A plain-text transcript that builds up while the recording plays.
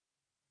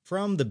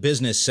From the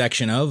business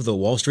section of the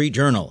Wall Street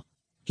Journal,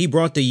 he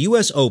brought the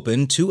U.S.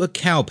 Open to a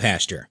cow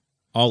pasture.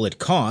 All it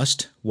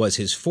cost was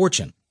his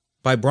fortune.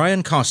 By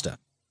Costa.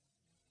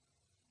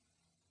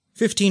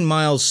 15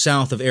 miles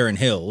south of Erin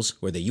Hills,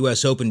 where the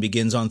U.S. Open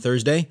begins on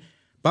Thursday,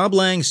 Bob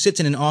Lang sits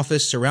in an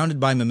office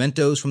surrounded by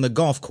mementos from the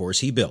golf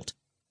course he built.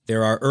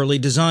 There are early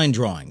design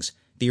drawings,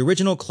 the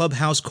original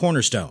clubhouse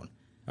cornerstone,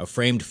 a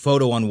framed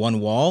photo on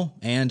one wall,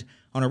 and,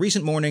 on a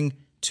recent morning,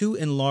 two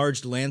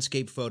enlarged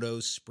landscape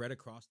photos spread across